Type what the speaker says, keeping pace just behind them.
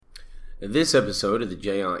This episode of the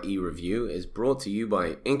JRE Review is brought to you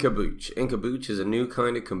by Inkabuch. Inkabuch is a new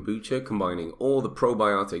kind of kombucha combining all the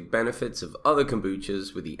probiotic benefits of other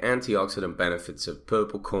kombuchas with the antioxidant benefits of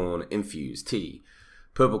purple corn infused tea.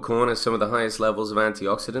 Purple corn has some of the highest levels of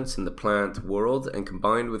antioxidants in the plant world, and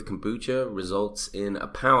combined with kombucha results in a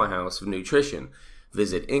powerhouse of nutrition.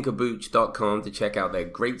 Visit inkabuch.com to check out their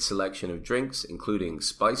great selection of drinks, including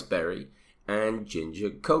spice berry and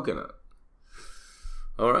ginger coconut.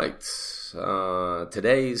 Alright,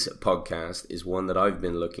 today's podcast is one that I've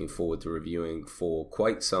been looking forward to reviewing for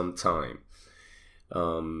quite some time.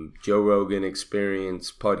 Joe Rogan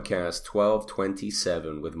Experience Podcast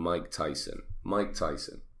 1227 with Mike Tyson. Mike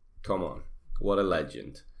Tyson, come on, what a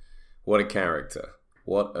legend, what a character,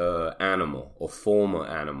 what a animal, or former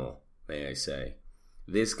animal, may I say.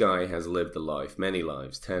 This guy has lived a life, many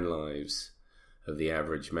lives, 10 lives of the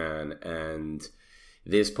average man, and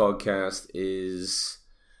this podcast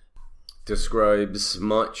describes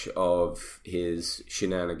much of his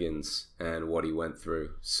shenanigans and what he went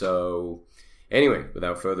through. So, anyway,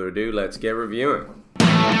 without further ado, let's get reviewing.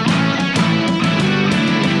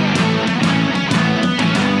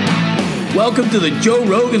 Welcome to the Joe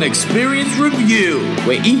Rogan Experience Review,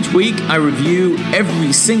 where each week I review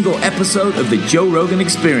every single episode of the Joe Rogan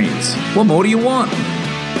Experience. What more do you want?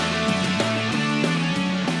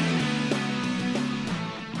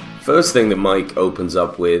 First thing that Mike opens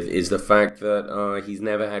up with is the fact that he's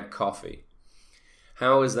never had coffee.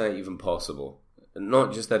 How is that even possible?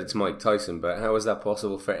 Not just that it's Mike Tyson, but how is that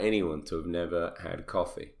possible for anyone to have never had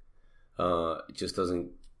coffee? It just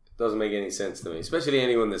doesn't make any sense to me, especially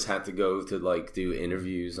anyone that's had to go to do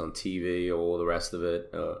interviews on TV or all the rest of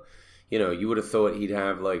it. You would have thought he'd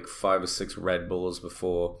have 5 or 6 Red Bulls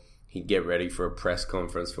before he'd get ready for a press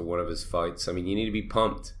conference for one of his fights. I mean, you need to be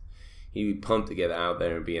pumped. You need to be pumped to get out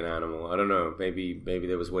there and be an animal. I don't know. Maybe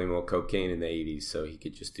there was way more cocaine in the 80s, so he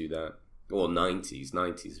could just do that. Well, 90s.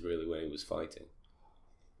 90s really when he was fighting.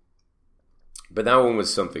 But that one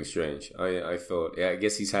was something strange. I thought, I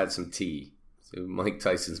guess he's had some tea. So Mike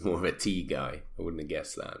Tyson's more of a tea guy. I wouldn't have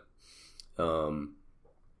guessed that. One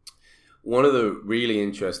of the really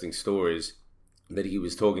interesting stories that he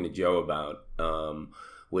was talking to Joe about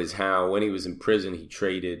was how when he was in prison, he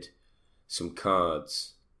traded some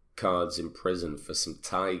cards in prison for some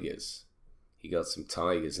tigers. He got some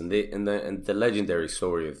tigers, and the legendary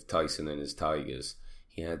story of Tyson and his tigers.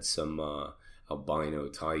 He had some albino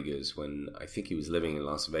tigers when I think he was living in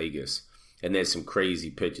Las Vegas. And there's some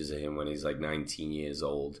crazy pictures of him when he's 19 years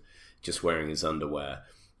old, just wearing his underwear,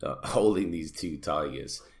 holding these 2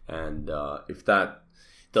 tigers. And if that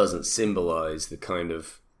doesn't symbolize the kind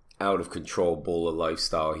of out-of-control baller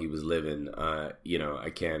lifestyle he was living, you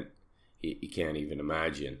can't even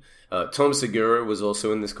imagine. Tom Segura was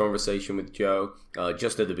also in this conversation with Joe,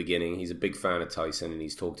 just at the beginning. He's a big fan of Tyson, and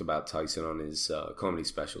he's talked about Tyson on his comedy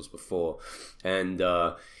specials before. And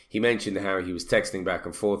he mentioned how he was texting back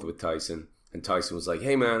and forth with Tyson, and Tyson was like,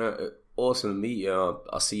 "Hey man, awesome to meet you.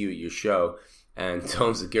 I'll see you at your show." And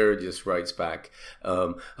Tom Segura just writes back,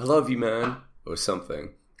 "I love you, man," or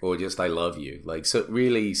something, or just "I love you." So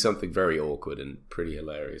really something very awkward and pretty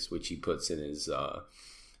hilarious, which he puts in his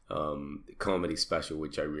comedy special,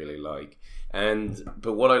 which I really like.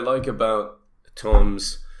 But what I like about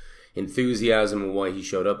Tom's enthusiasm and why he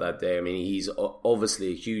showed up that day, I mean, he's obviously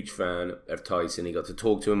a huge fan of Tyson. He got to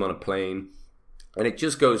talk to him on a plane, and it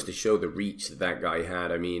just goes to show the reach that guy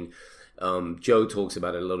had. I mean, Joe talks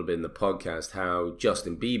about it a little bit in the podcast, how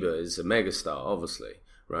Justin Bieber is a megastar, obviously,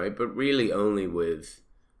 right? But really only with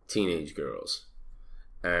teenage girls.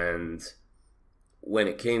 And when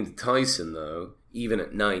it came to Tyson, though, even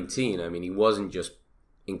at 19, I mean, he wasn't just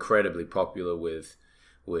incredibly popular with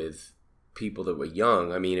people that were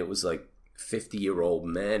young. I mean, it was 50-year-old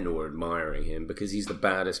men who were admiring him because he's the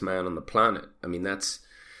baddest man on the planet. I mean, it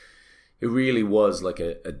really was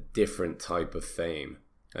a different type of fame.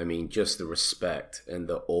 I mean, just the respect and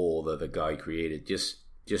the awe that the guy created.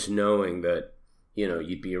 Just knowing that,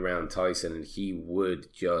 you'd be around Tyson and he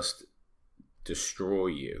would just destroy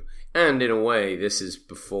you. And in a way, this is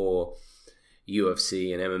before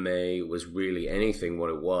UFC and MMA was really anything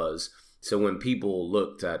what it was. So when people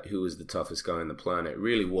looked at who was the toughest guy on the planet, it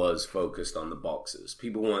really was focused on the boxers.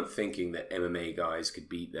 People weren't thinking that MMA guys could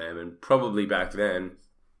beat them. And probably back then,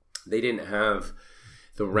 they didn't have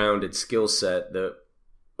the rounded skill set that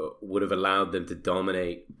would have allowed them to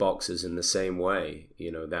dominate boxers in the same way.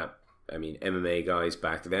 MMA guys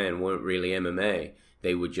back then weren't really MMA.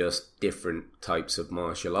 They were just different types of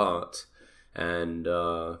martial arts. And,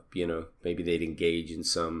 maybe they'd engage in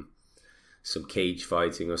some cage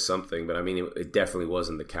fighting or something. But, I mean, it definitely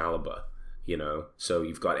wasn't the caliber. So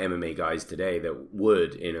you've got MMA guys today that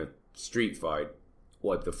would, in a street fight,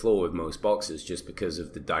 wipe the floor with most boxers just because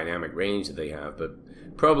of the dynamic range that they have.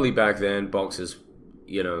 But probably back then, boxers,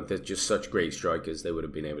 they're just such great strikers, they would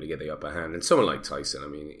have been able to get the upper hand. And someone like Tyson, I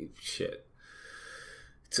mean, shit.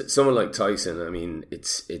 Someone like Tyson, I mean,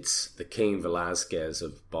 it's the Cain Velasquez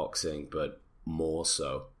of boxing, but more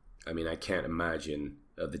so. I mean, I can't imagine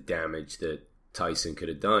the damage that Tyson could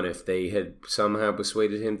have done if they had somehow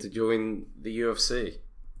persuaded him to join the UFC.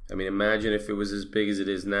 I mean, imagine if it was as big as it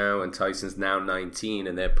is now and Tyson's now 19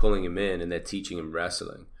 and they're pulling him in and they're teaching him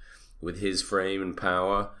wrestling. With his frame and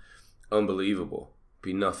power, unbelievable.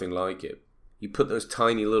 Be nothing like it. You put those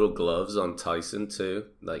tiny little gloves on Tyson too,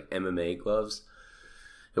 like MMA gloves.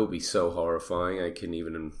 It would be so horrifying. I couldn't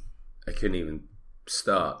even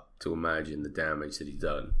start to imagine the damage that he's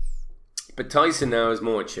done. But Tyson now is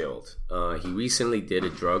more chilled. He recently did a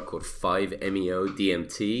drug called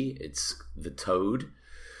 5-MeO-DMT. It's the toad.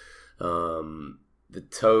 The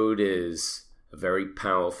toad is a very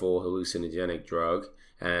powerful hallucinogenic drug,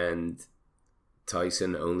 and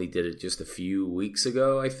Tyson only did it just a few weeks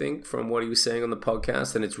ago, I think, from what he was saying on the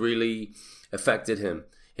podcast, and it's really affected him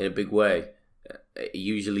in a big way. It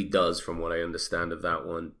usually does, from what I understand of that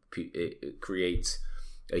one. It creates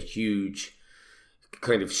a huge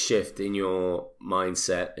kind of shift in your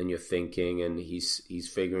mindset and your thinking, and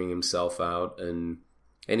he's figuring himself out, and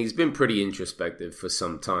he's been pretty introspective for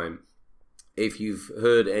some time. If you've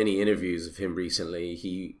heard any interviews of him recently,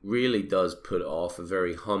 he really does put off a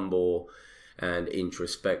very humble and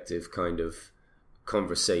introspective kind of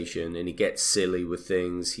conversation, and he gets silly with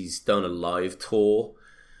things. He's done a live tour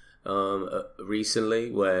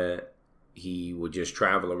recently where he would just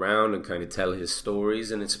travel around and kind of tell his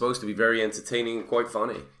stories, and it's supposed to be very entertaining and quite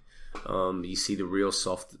funny. You see the real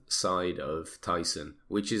soft side of Tyson,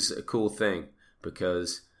 which is a cool thing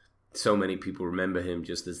because so many people remember him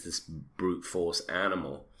just as this brute force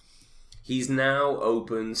animal. He's now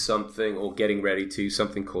opened something, or getting ready to,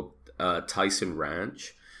 something called Tyson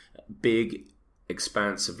Ranch. Big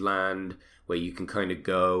expanse of land where you can kind of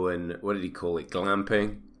go and, what did he call it?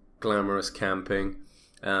 Glamping? Glamorous camping.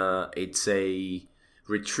 It's a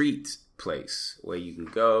retreat place where you can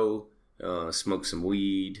go, smoke some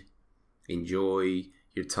weed, enjoy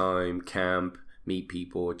your time, camp, meet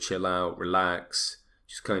people, chill out, relax.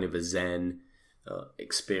 Just kind of a Zen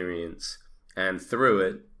experience. And through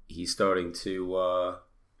it, he's starting to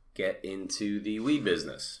get into the weed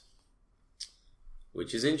business,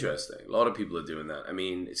 which is interesting. A lot of people are doing that. I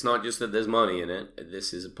mean, it's not just that there's money in it.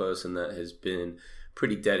 This is a person that has been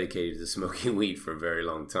pretty dedicated to smoking weed for a very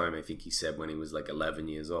long time. I think he said when he was like 11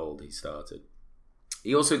 years old he started.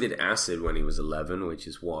 He also did acid when he was 11, which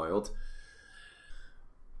is wild.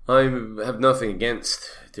 I have nothing against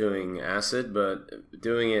doing acid, but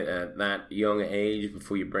doing it at that young age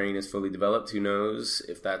before your brain is fully developed, who knows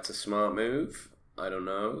if that's a smart move? I don't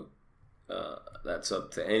know. That's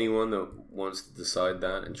up to anyone that wants to decide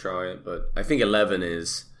that and try it. But I think 11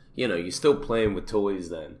 is, you're still playing with toys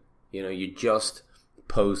then. You just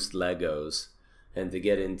post Legos. And to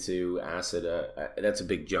get into acid, that's a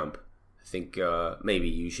big jump. I think maybe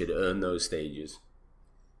you should earn those stages.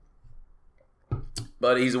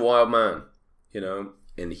 But he's a wild man,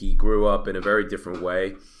 and he grew up in a very different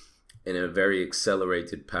way, in a very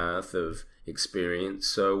accelerated path of experience.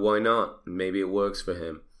 So why not? Maybe it works for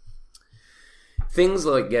him. Things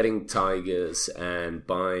like getting Tigers and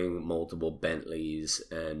buying multiple Bentleys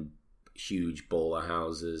and huge bowler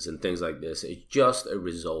houses and things like this is just a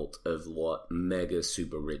result of what mega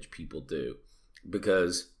super rich people do.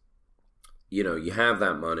 Because, you have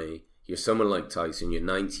that money, you're someone like Tyson, you're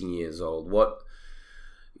 19 years old,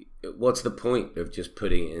 what's the point of just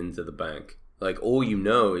putting it into the bank? Like, all you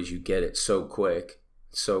know is you get it so quick,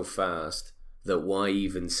 so fast, that why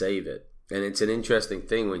even save it? And it's an interesting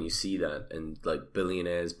thing when you see that, and like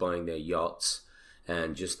billionaires buying their yachts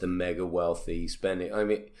and just the mega wealthy spending. I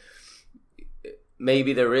mean,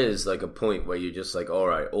 maybe there is like a point where you're just like, all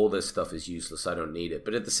right, all this stuff is useless, I don't need it.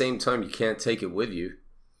 But at the same time, you can't take it with you.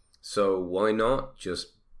 So why not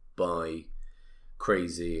just buy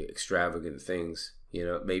crazy, extravagant things?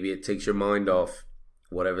 Maybe it takes your mind off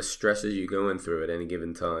whatever stresses you're going through at any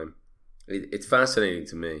given time. It's fascinating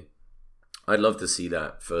to me. I'd love to see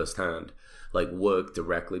that firsthand. Like, work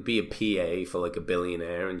directly, be a PA for like a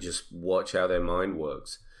billionaire and just watch how their mind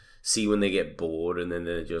works. See when they get bored and then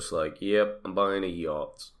they're just like, yep, I'm buying a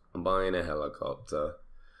yacht. I'm buying a helicopter.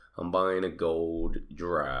 I'm buying a gold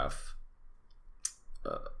giraffe.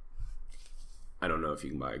 I don't know if you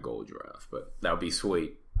can buy a gold giraffe, but that would be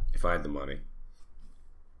sweet if I had the money.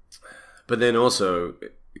 But then also,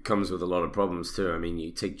 it comes with a lot of problems too. I mean,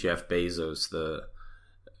 you take Jeff Bezos, the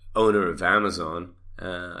owner of Amazon.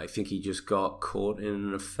 I think he just got caught in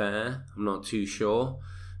an affair. I'm not too sure.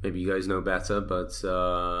 Maybe you guys know better, but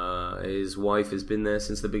his wife has been there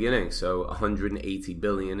since the beginning. So 180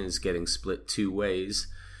 billion is getting split two ways,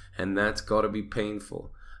 and that's got to be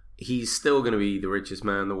painful. He's still going to be the richest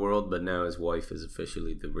man in the world, but now his wife is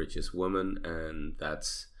officially the richest woman, and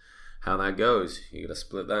that's how that goes. You got to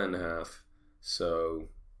split that in half. So,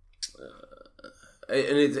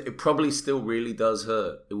 and it probably still really does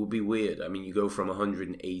hurt. It would be weird. I mean, you go from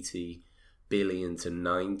 180 billion to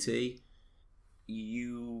 90.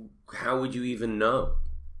 How would you even know?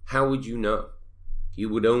 How would you know? You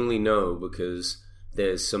would only know because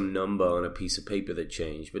there's some number on a piece of paper that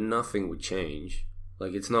changed, but nothing would change.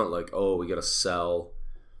 Like, it's not like, oh, we got to sell,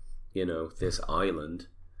 this island.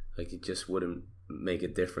 Like, it just wouldn't make a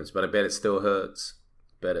difference. But I bet it still hurts.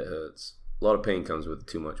 Bet it hurts. A lot of pain comes with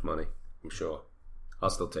too much money, I'm sure. I'll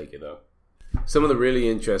still take it, though. Some of the really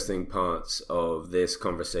interesting parts of this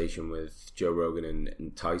conversation with Joe Rogan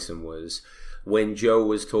and Tyson was when Joe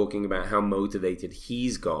was talking about how motivated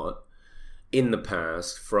he's got in the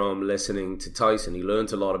past from listening to Tyson. He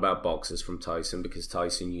learned a lot about boxers from Tyson because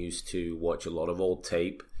Tyson used to watch a lot of old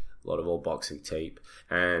tape, a lot of old boxing tape,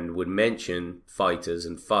 and would mention fighters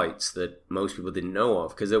and fights that most people didn't know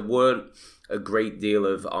of because there weren't a great deal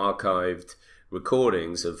of archived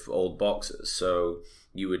recordings of old boxers. So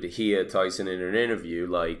you would hear Tyson in an interview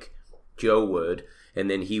like Joe would,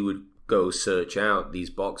 and then he would go search out these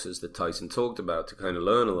boxers that Tyson talked about to kind of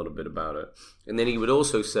learn a little bit about it. And then he would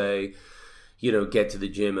also say, get to the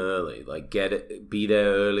gym early, like be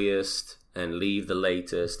there earliest and leave the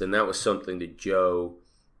latest. And that was something that Joe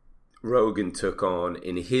Rogan took on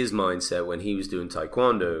in his mindset when he was doing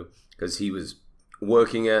Taekwondo, because he was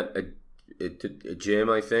working at a gym,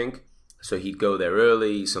 I think. So he'd go there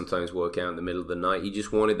early, sometimes work out in the middle of the night. He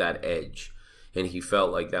just wanted that edge. And he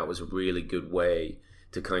felt like that was a really good way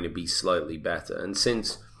to kind of be slightly better. And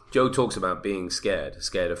since Joe talks about being scared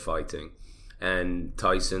of fighting, and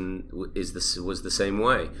Tyson was the same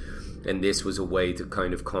way. And this was a way to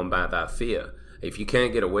kind of combat that fear. If you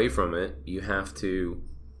can't get away from it, you have to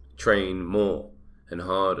train more and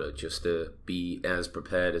harder just to be as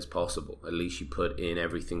prepared as possible. At least you put in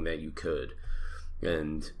everything that you could.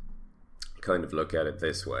 And kind of look at it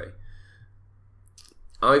this way.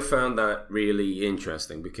 I found that really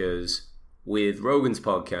interesting because with Rogan's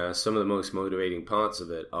podcast, some of the most motivating parts of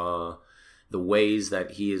it are the ways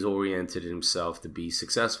that he has oriented himself to be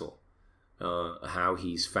successful. How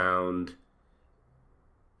he's found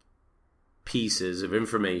pieces of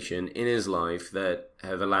information in his life that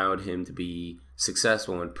have allowed him to be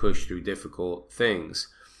successful and push through difficult things.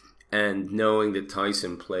 And knowing that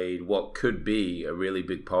Tyson played what could be a really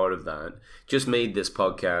big part of that just made this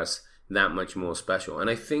podcast that much more special. And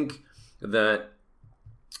I think that,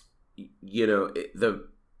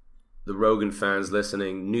 the Rogan fans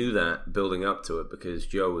listening knew that building up to it because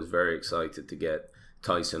Joe was very excited to get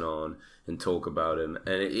Tyson on and talk about him.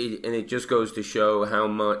 And it just goes to show how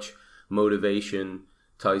much motivation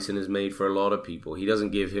Tyson has made for a lot of people. He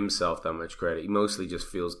doesn't give himself that much credit. He mostly just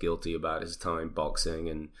feels guilty about his time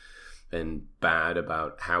boxing and bad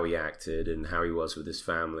about how he acted and how he was with his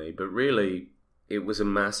family. But really, it was a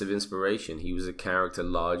massive inspiration. He was a character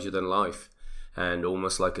larger than life and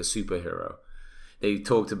almost like a superhero. They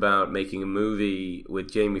talked about making a movie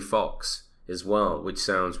with Jamie Foxx as well, which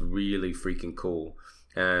sounds really freaking cool.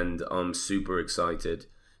 And I'm super excited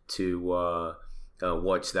to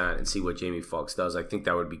watch that and see what Jamie Foxx does. I think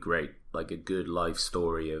that would be great, like a good life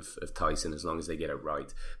story of Tyson, as long as they get it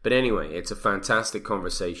right. But anyway, it's a fantastic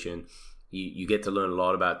conversation. You get to learn a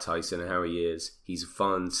lot about Tyson and how he is. He's a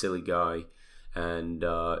fun, silly guy, and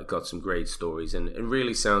got some great stories, and it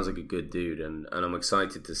really sounds like a good dude. And I'm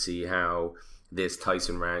excited to see how this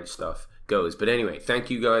Tyson Ranch stuff goes. But anyway, thank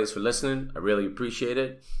you guys for listening. I really appreciate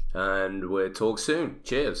it, and we'll talk soon.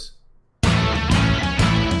 Cheers.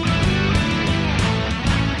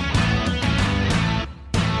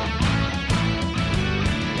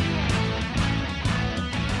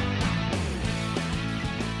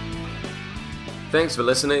 Thanks for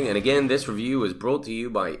listening, and again, this review is brought to you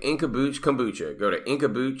by Inkabooch Kombucha. Go to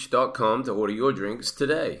inkabooch.com to order your drinks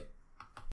today.